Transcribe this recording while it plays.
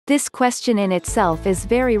This question in itself is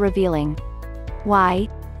very revealing. Why?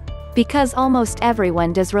 Because almost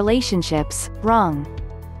everyone does relationships wrong.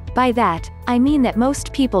 By that, I mean that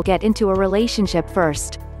most people get into a relationship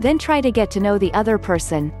first, then try to get to know the other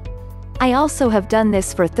person. I also have done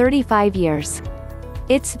this for 35 years.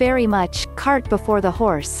 It's very much cart before the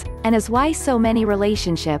horse, and is why so many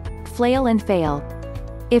relationships flail and fail.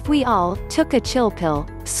 If we all took a chill pill,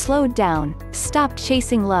 slowed down, stopped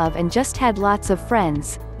chasing love and just had lots of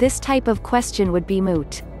friends, this type of question would be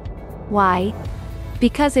moot. Why?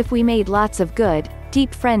 Because if we made lots of good,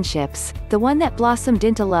 deep friendships, the one that blossomed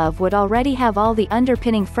into love would already have all the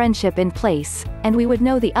underpinning friendship in place, and we would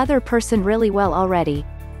know the other person really well already.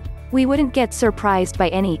 We wouldn't get surprised by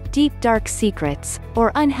any deep dark secrets,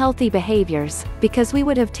 or unhealthy behaviors, because we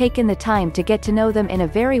would have taken the time to get to know them in a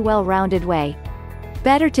very well-rounded way.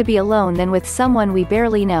 Better to be alone than with someone we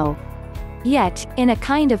barely know. Yet, in a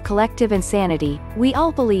kind of collective insanity, we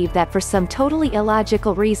all believe that for some totally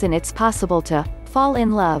illogical reason it's possible to fall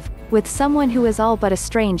in love with someone who is all but a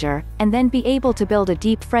stranger, and then be able to build a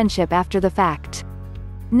deep friendship after the fact.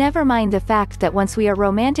 Never mind the fact that once we are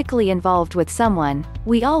romantically involved with someone,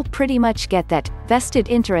 we all pretty much get that vested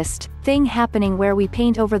interest thing happening where we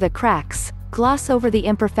paint over the cracks, gloss over the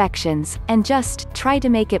imperfections, and just try to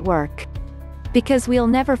make it work. Because we'll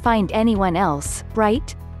never find anyone else,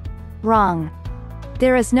 right? Wrong.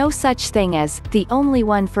 There is no such thing as the only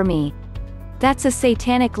one for me. That's a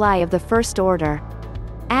satanic lie of the first order.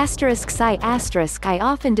 I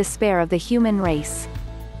often despair of the human race.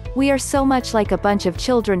 We are so much like a bunch of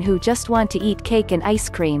children who just want to eat cake and ice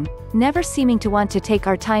cream, never seeming to want to take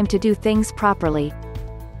our time to do things properly.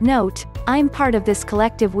 Note, I'm part of this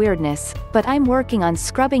collective weirdness, but I'm working on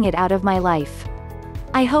scrubbing it out of my life.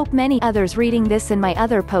 I hope many others reading this and my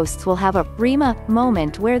other posts will have a Rima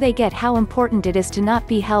moment where they get how important it is to not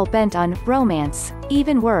be hell-bent on romance,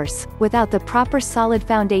 even worse, without the proper solid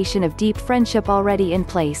foundation of deep friendship already in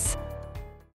place.